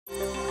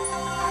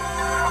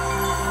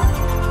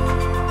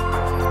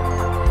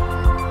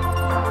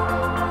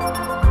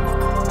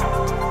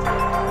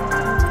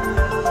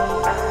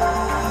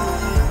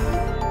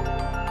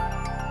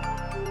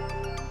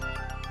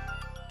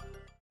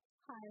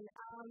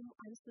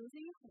I'm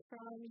Susie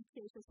from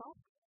EPFL.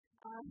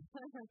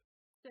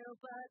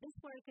 But this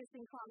work is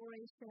in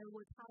collaboration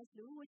with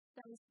HASLU, which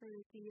stands for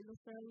the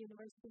Lutheran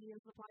University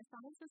of Applied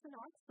Sciences and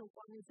Arts, so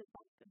one is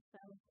adopted,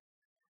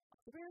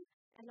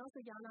 and also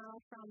Yana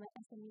from the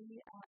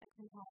SME at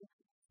Pinnacle.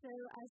 So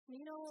as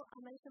Nino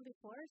mentioned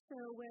before,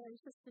 we're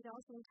interested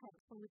also in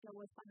types when we deal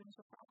with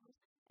financial problems.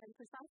 And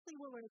precisely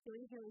what we're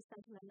doing here is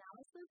sentiment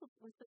analysis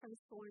with different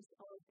sources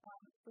of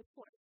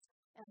reports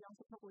and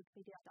also public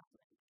media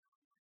documents.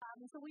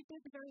 So we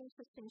did a very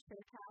interesting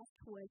share task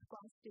with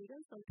grad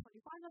students, so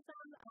 25 of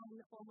them, and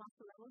all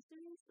master level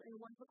students in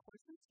one of the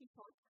courses we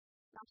taught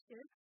last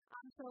year.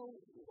 So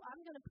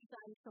I'm going to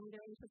present some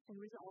very interesting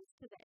results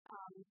today,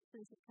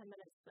 since it's 10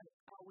 minutes, but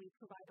we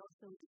provide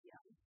also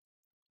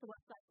the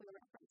website for the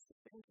reference if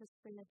you're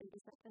interested in the data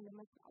set and the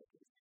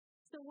methodologies.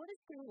 So what is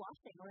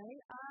greenwashing,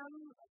 right?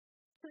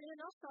 So in a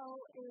nutshell,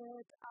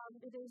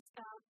 it is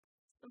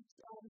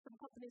some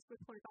companies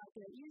report about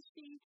their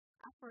ESG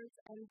efforts,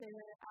 and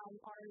there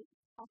are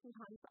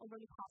oftentimes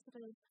overly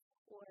positive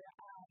or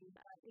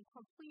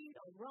incomplete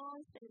or wrong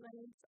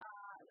statements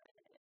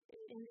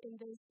in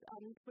this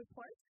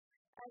report.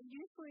 And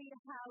usually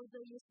how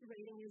the ESG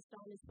rating is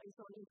done is based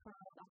on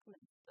internal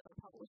documents that are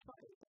published by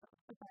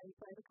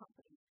the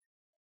company.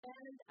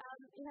 And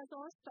it has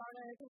all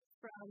started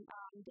from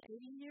the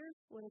 80 years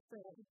with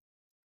the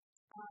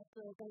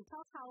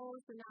top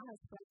house, and now has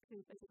spread to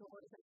basically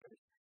all the sectors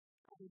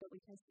that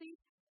we can see.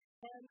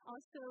 And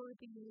also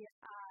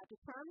the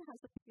term has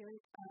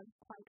appeared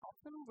quite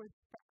often with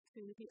respect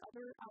to the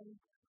other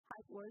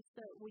type words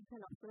that we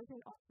can observe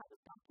in all types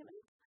of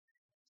documents.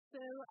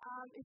 So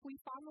if we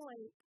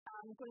formulate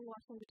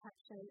greenwashing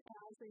detection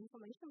as an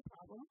information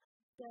problem,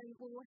 then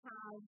we will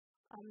have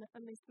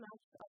a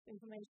mismatch of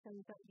information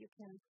that you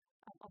can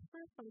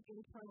observe from the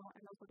internal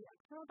and also the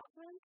external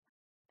documents.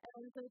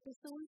 And the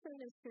solution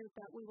is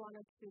that we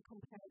wanted to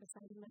compare the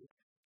sentiments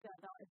that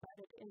are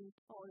embedded in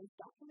all these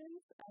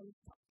documents, and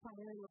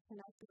primarily looking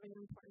at the very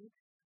important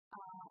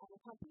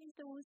companies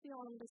that we see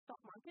on the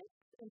stock market,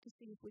 and to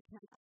see if we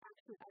can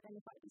actually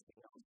identify these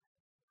signals.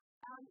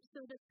 So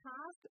the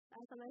task,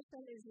 as I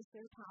mentioned, is the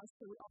same task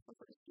that we offer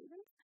for the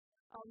students.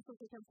 So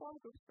we can form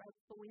group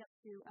spreads, so we have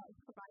to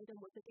provide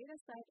them with the data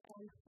set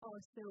and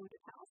also the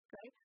task,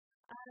 right?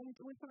 And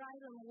we provide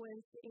them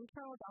with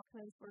internal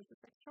documents versus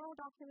external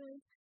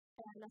documents,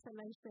 and as I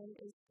mentioned,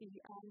 is the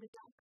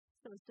DAX,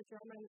 so it's the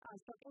German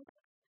stock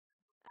index.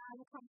 And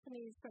the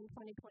company is from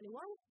 2021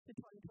 to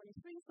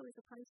 2023, so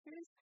it's a time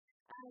series.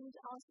 And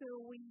also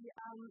we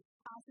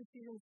ask the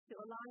students to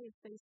align if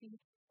they see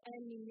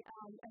any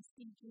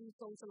SDG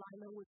goals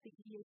alignment with the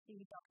ESG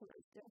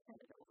documents they're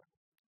handed over.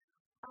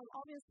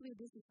 Obviously,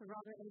 this is a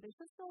rather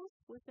ambitious goal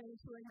within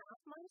 2.5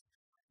 months,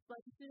 but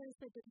the students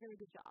did a very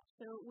good job.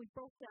 So we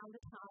broke down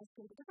the task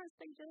into different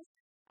stages.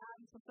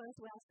 So first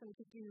we asked them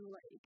to do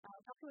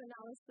document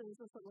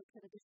analysis, also look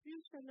at the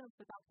distribution of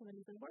the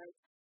documents and words,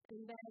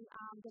 and then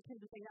they can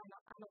do data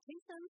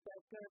annotation, but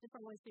there are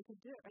different ways you can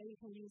do it, right? You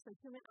can use a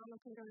human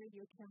annotator,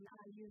 you can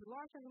use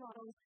large language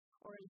models,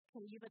 or you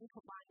can even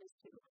combine these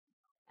two.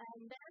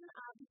 And then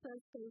the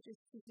third stage is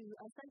to do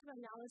a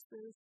sentiment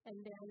analysis, and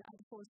then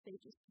the fourth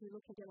stage is to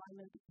look at the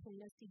alignment between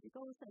SDG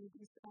goals and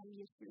these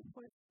ESG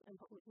reports and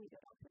public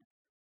media documents.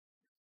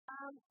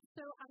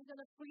 So I'm going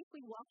to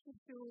briefly walk you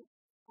through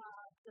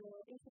the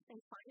interesting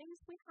findings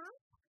we have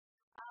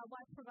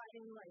while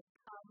providing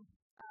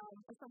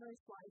a summary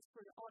slides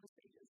for all the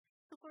stages.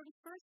 So for the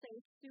first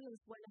stage,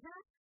 students went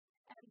ahead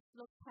and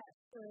looked at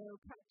the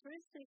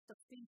characteristics of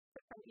these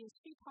different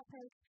ESG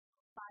topics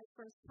by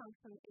first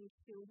chunking them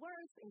into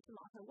words, into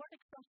multi-word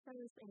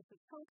expressions, into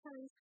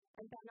tokens,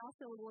 and then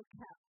also look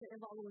at the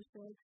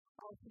evolution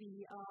of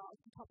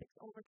the topics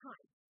over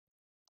time.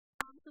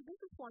 So this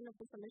is one of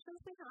the submissions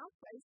we have,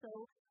 right? So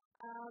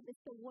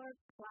it's the word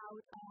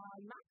cloud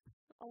map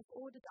of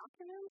all the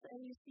documents, and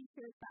you see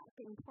here that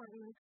the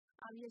important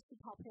ESG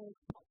topics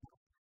pop up.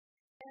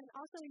 And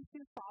also, if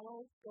you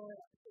follow the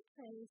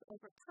trends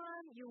over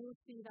time, you will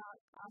see that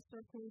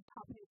certain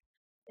topics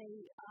they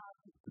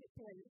fit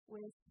in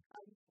with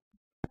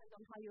depends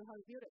on how you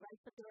view it, right?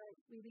 But there are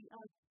really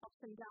ups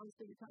and downs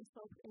that you can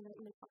solve in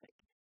the topic.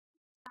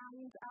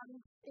 And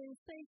in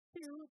stage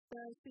 2,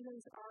 the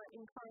students are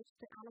encouraged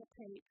to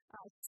annotate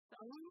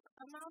some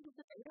amount of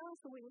the data.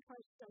 So we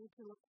encourage them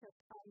to look at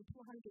 200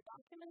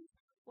 documents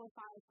or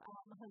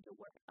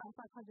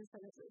 500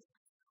 sentences.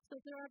 So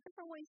there are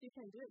different ways you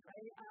can do it,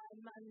 right?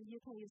 And you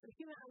can use a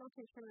human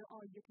annotator,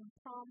 or you can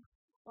prompt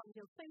one of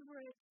your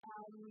favorite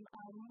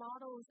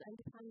models, and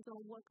depends on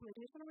what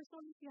computational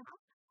resources you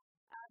have,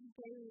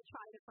 they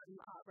try different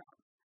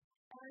routes.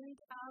 And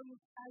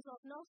as of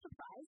no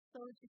surprise,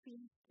 so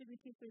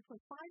GPT 3.5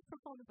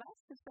 performed the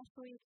best,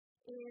 especially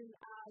in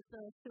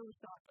the field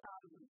shot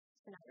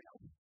scenario.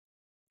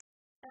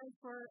 And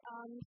for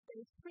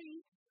stage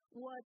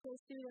 3, what the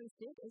students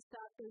did is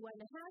that they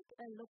went ahead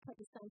and looked at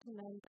the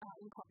sentiment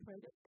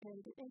incorporated in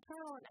the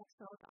internal and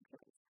external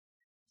documents.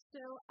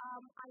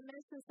 I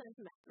mentioned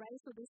sentiment, right?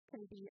 So this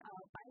can be a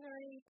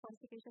binary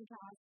classification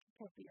task, it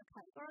can be a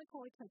categorical,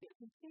 it can be a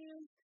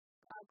continuous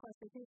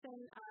classification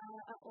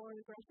or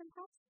regression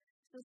task.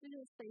 So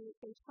students,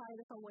 they try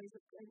different ways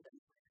of doing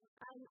this.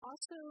 And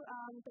also,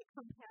 they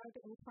compare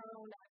the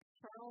internal and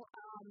external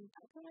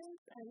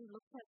documents and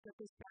look at the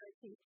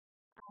disparity,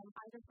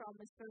 either from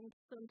a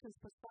student's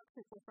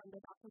perspective or from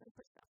the document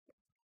perspective.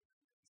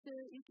 So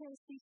you can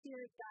see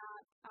here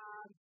that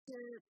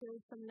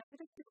there's some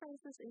negative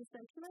differences in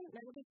sentiment.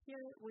 Negative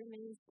here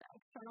means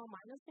external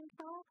minus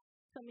internal,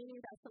 so meaning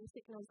that some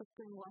signals of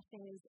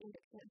greenwashing is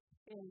indicated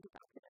in the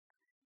document.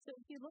 So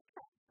if you look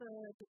at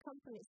the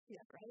companies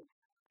here, right,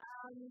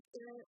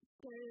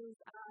 there's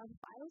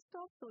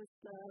BioStop, so it's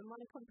the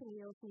money company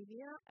of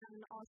Nivea, and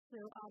also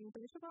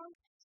Deutsche,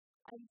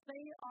 and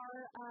they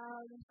are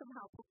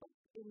somehow performed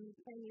in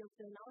many of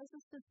the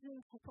analysis the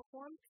students have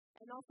performed,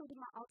 and also the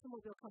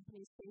automobile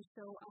companies, they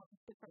show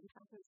different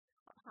patterns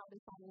of how they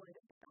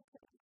formulated the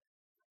document.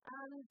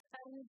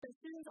 And the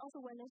students also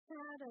went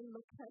ahead and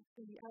looked at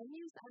the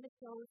news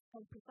anecdotes,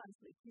 and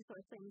precisely these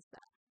are things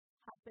that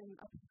have been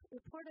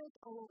reported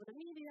all over the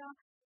media,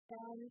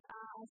 and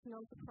it's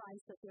no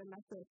surprise that their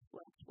method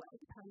was well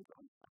depends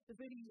on. The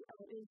really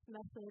is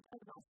method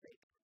agnostic.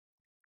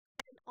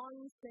 And on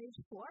stage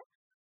 4,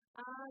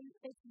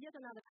 it's yet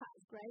another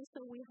task, right?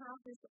 So we have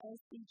this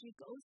SDG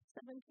goals,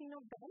 17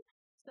 of them.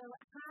 So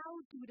how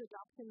do the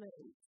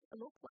documents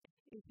look like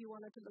if you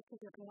wanted to look at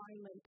the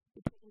alignment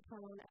between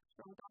internal and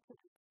external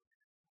documents?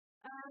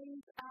 And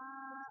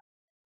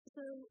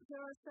so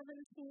there are 17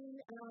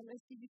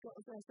 SDG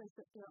goals, as I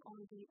said, they're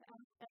on the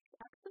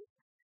x-axis.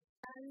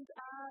 And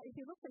if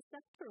you look at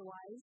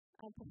sector-wise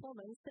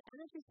performance, the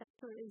energy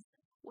sector is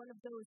one of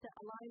those that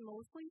align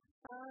mostly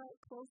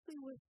closely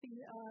with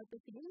the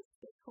themes.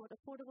 It's called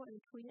affordable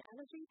and clean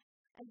energy.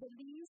 And the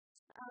least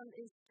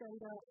is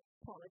gender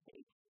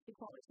equality.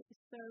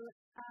 So,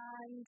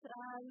 and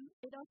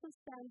it also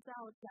stands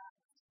out that,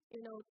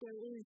 there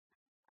is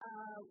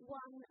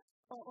one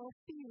or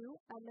few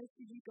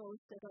SDG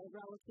goals that are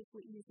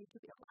relatively easy to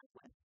be aligned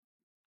with.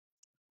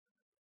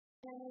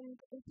 And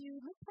if you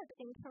look at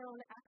internal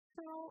and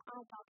external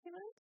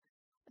documents,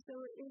 so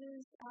it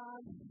is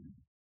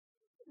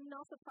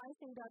not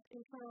surprising that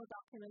internal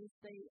documents,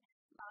 they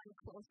lie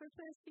closer to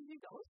SDG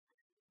goals.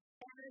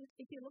 And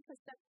if you look at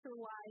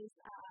sector-wise,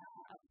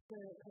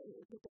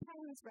 the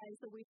dependence, right,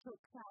 so we took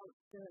out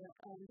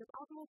the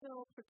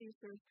automobile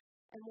producers,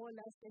 and more or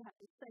less they have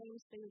the same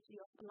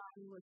strategy of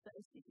aligning with the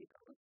SDG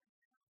goals.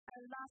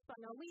 And last but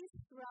not least,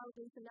 throughout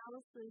this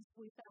analysis,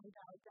 we found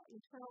out that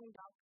internal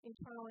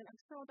and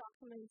external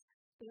documents,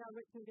 they are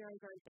written very,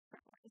 very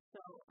differently. So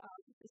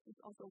this is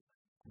also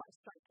quite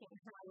striking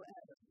how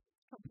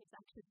companies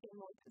actually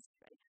demo this,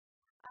 right?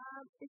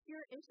 If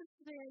you're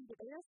interested in the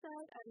data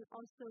set and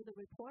also the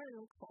report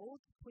and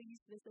code,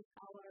 please visit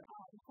our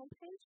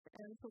homepage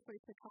and feel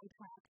free to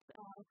contact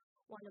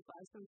one of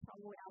us and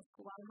probably ask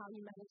about how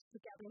you managed to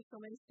gather so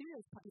many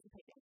students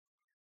participating.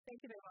 Thank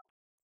you very much.